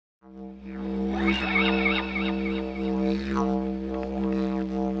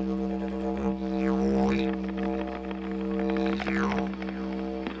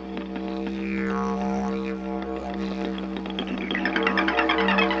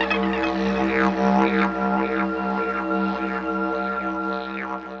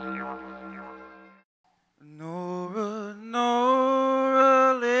Nora,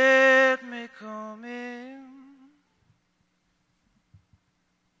 Nora, let me come in.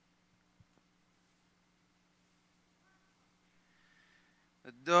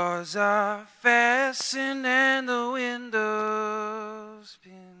 The doors are fastened and the windows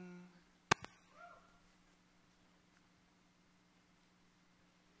pinned.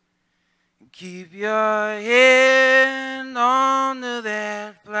 Keep your hand onto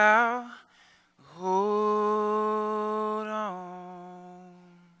that plow. Hold on.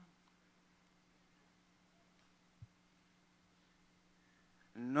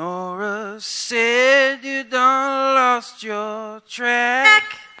 Nora said you done lost your track.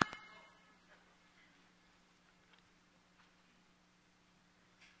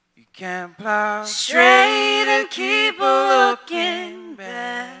 You can't plow straight and keep looking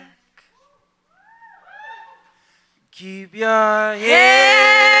back. Keep your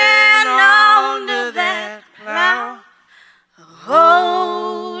hand onto that plow.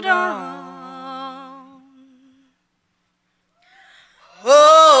 Hold on.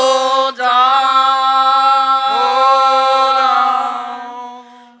 Hold on.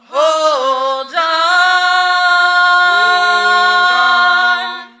 Hold on.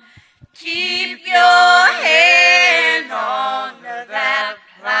 Keep your hand onto that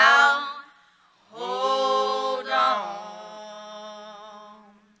plow. Hold on.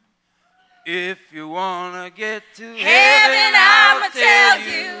 If you wanna get to Heaven, I'ma tell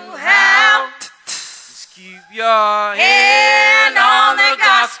you how. Just keep your hand on the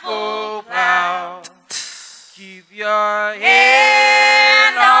gospel plow. Keep your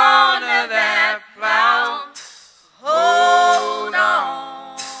hand on that plow. Hold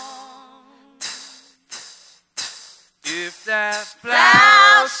on. If that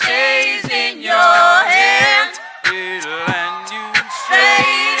Plow stays in your hand, it'll land you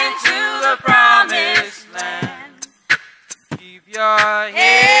straight into the promised land. Keep your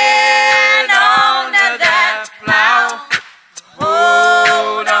Hand onto that plow.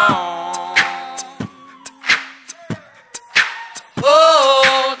 Hold on.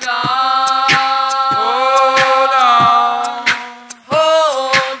 Hold on. Hold on.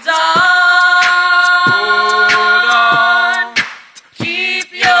 Hold on. Keep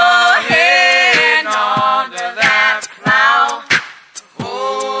your hand onto that plow.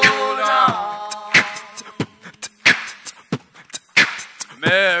 Hold on.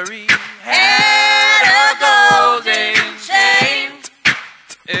 Mary Had a golden chain.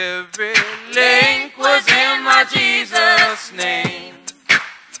 every link was in my Jesus' name.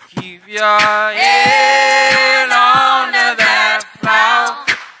 Keep your hand onto that plow.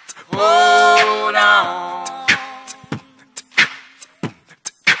 Hold on.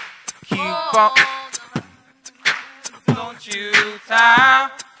 Keep on. Don't you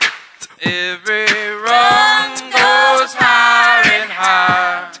tire. Every run goes higher and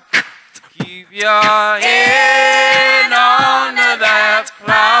higher. Keep your hand onto that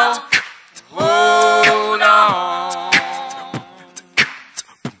plow. Hold on.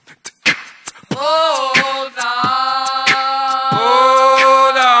 Hold on.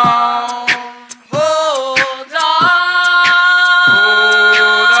 Hold on. Hold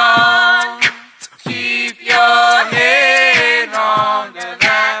Hold on. on. Keep your hand onto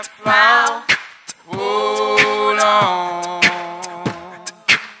that plow. Hold on.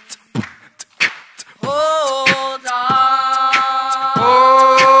 Hold on.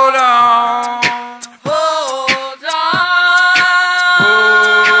 Hold on. Hold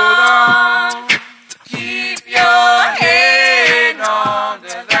Hold on. on. Keep your hand onto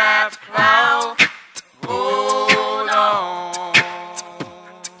that plow. Hold on.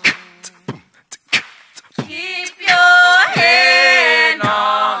 Keep your hand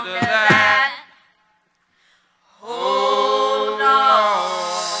onto that. Hold on.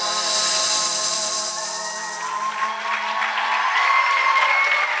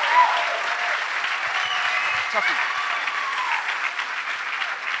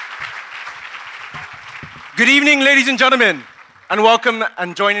 Good evening, ladies and gentlemen, and welcome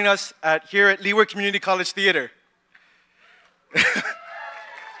and joining us here at Leeward Community College Theatre.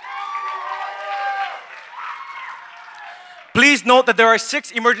 Please note that there are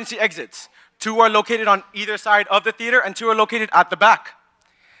 6 emergency exits. 2 are located on either side of the theater and 2 are located at the back.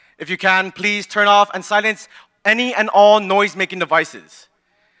 If you can, please turn off and silence any and all noise-making devices.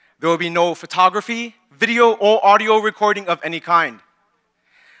 There will be no photography, video, or audio recording of any kind.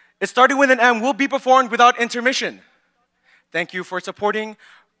 It Started With an M will be performed without intermission. Thank you for supporting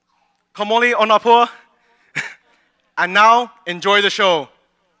Kamoli Onapua. And now, enjoy the show.